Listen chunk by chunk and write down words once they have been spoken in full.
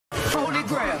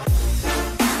ground.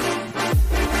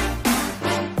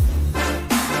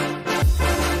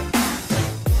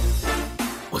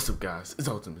 What's up, guys? It's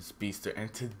Ultimate Speedster,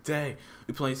 and today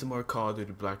we're playing some more Call of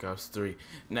Duty Black Ops 3.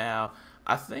 Now,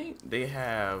 I think they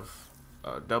have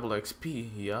double XP,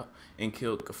 yup, and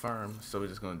kill confirm, so we're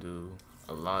just gonna do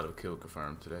a lot of kill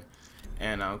confirm today.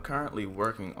 And I'm currently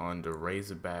working on the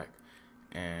Razorback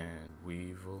and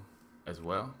Weevil as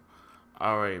well.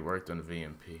 I already worked on the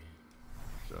VMP,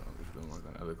 so I'm just gonna work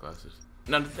on other classes.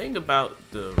 Now, the thing about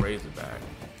the Razorback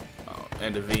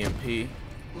and the VMP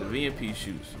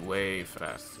shoots way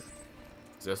faster.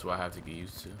 So that's what I have to get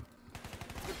used to.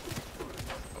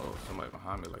 Oh, somebody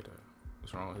behind me like that.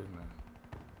 What's wrong with his man?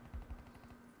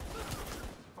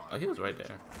 Oh, he was right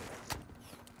there.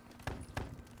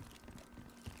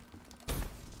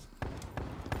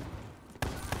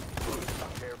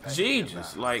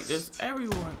 Jesus, like there's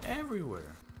everyone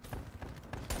everywhere.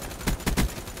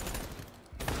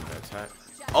 Attack.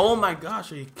 Oh my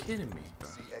gosh, are you kidding me?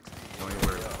 Don't even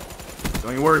worry about it.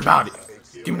 Don't even worry about it.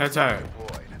 Give me that tag.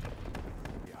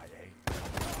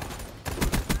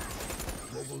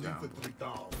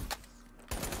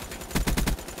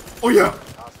 Oh yeah.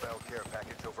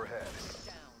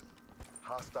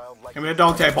 Give me that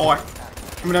dog tag, boy.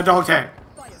 Give me that dog tag.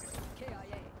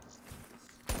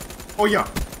 Oh yeah.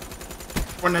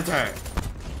 Run that tag.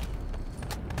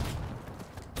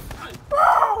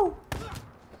 Bro!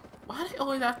 Why they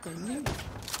always have to leave?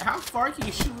 How far can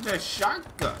you shoot with that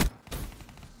shotgun?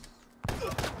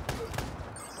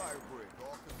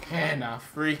 Can I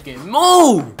freaking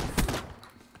move?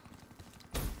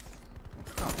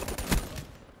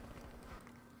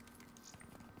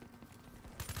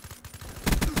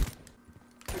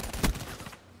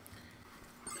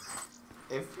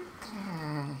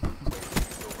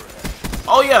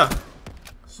 Oh yeah!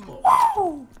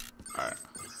 Whoa! Alright.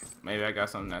 Maybe I got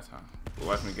something that time. But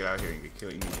watch me get out here and get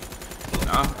killed immediately.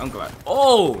 No, I'm glad.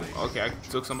 Oh! Okay, I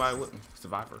took somebody with me.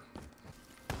 Survivor.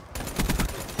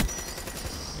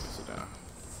 Sit down.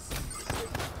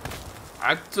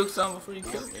 I took something before you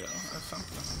killed me though. That's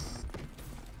something.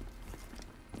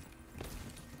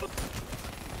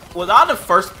 Was I the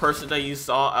first person that you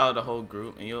saw out of the whole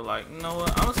group and you were like, you know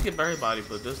what, I'm gonna skip everybody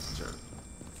but this jerk?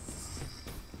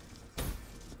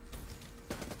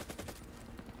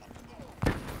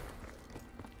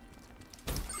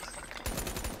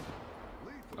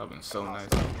 I've been so nice.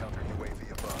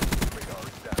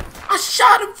 I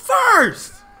shot him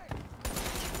first!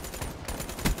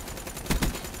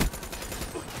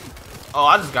 Oh,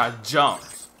 I just got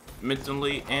jumped.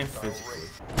 Mentally and physically.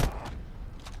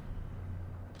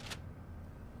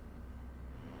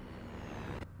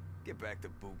 Get back to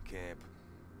boot camp.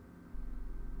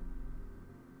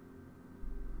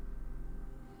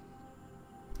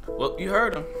 Well, you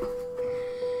heard him.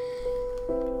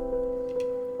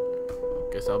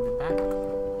 Guess I'll be back.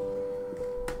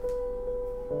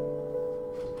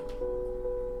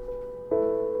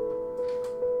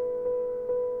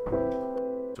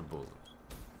 The bullets.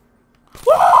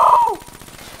 Woo!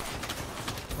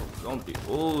 Don't be.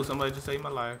 Oh, somebody just saved my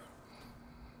life.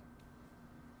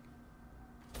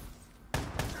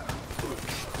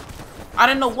 I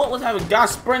didn't know what was happening. Guy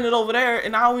sprinted over there,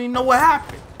 and I don't even know what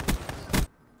happened.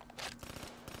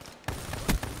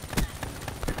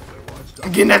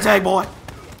 I'm getting that tag, boy.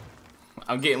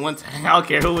 I'm getting one tag. I don't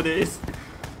care who it is.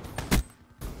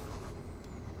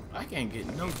 I can't get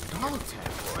no dog tag,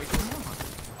 boy. Come on.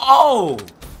 Oh!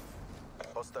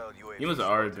 You must have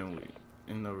already been weak.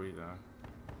 There's no reason.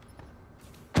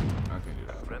 I can't do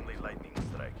that. Friendly lightning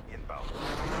strike inbound.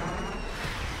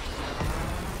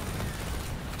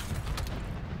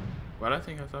 Why'd I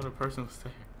think I thought a person was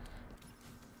there?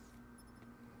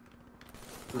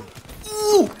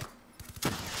 Ooh!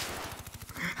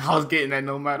 I was getting that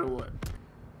no matter what.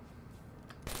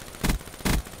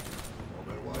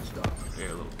 Yeah, a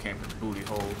little camping booty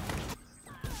hole.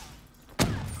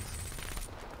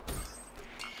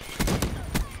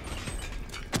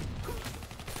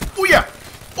 Oh yeah!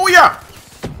 Oh yeah!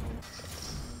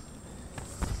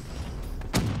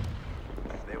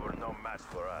 They were no match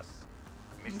for us.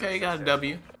 Okay, you got a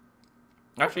W.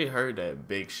 I actually heard that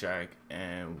Big Shaq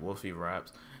and Wolfie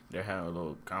Raps, they're having a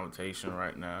little conversation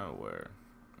right now where,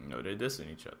 you know, they're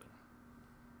dissing each other.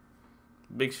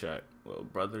 Big Shaq, well,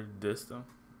 brother dissed him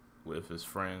with his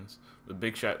friends. But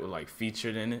Big Shaq was like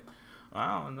featured in it.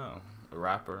 I don't know. A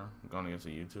rapper going against a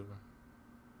YouTuber.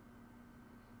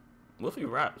 Wolfie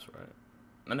raps, right?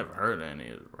 I never heard any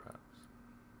of his raps.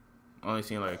 Only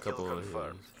seen like a couple of his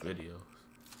videos.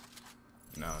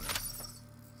 No.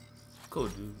 Cool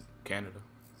dude. Canada.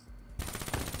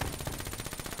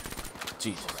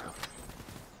 Jesus.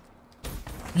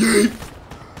 Yeet.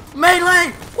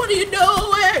 Melee, what are you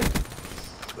doing?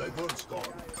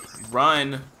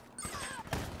 Run.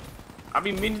 I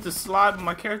be meaning to slide, but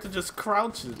my character just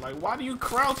crouches. Like, why do you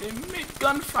crouch in mid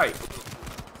gunfight?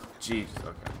 Jeez,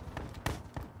 okay.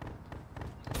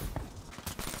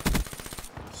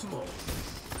 Small.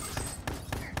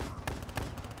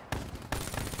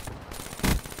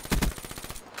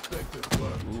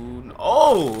 Ooh,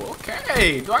 oh,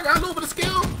 okay. Do I got a little bit of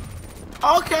skill?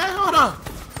 Okay, hold on.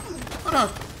 Hold on.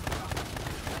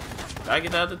 Did I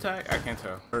get the other tag? I can't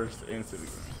tell. First instant.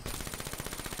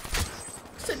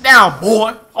 Sit down,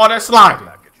 boy. Oh, that's sliding.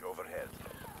 Package overhead.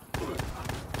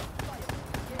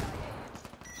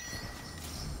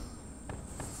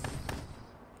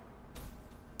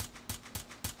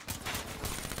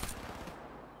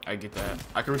 I get that.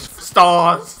 I can reach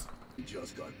stars. He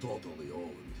just got totally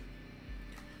owned.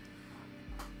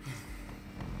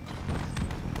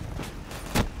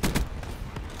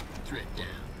 Threat down.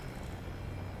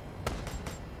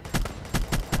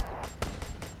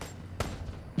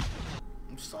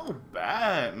 I'm so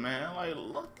bad, man. Like,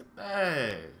 look at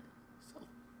that. So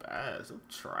bad. So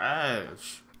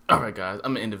trash. Alright guys,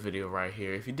 I'm gonna end the video right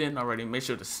here. If you didn't already, make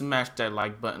sure to smash that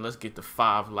like button. Let's get to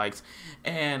 5 likes.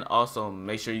 And also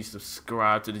make sure you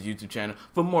subscribe to the YouTube channel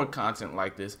for more content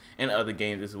like this and other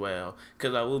games as well.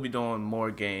 Because I will be doing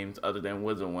more games other than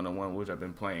Wizard 101, which I've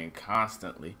been playing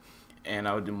constantly. And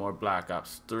I will do more Black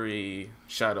Ops 3,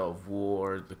 Shadow of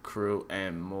War, The Crew,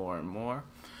 and more and more.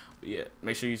 But yeah,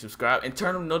 make sure you subscribe and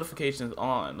turn the notifications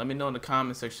on. Let me know in the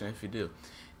comment section if you do.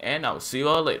 And I will see you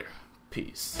all later.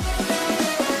 Peace.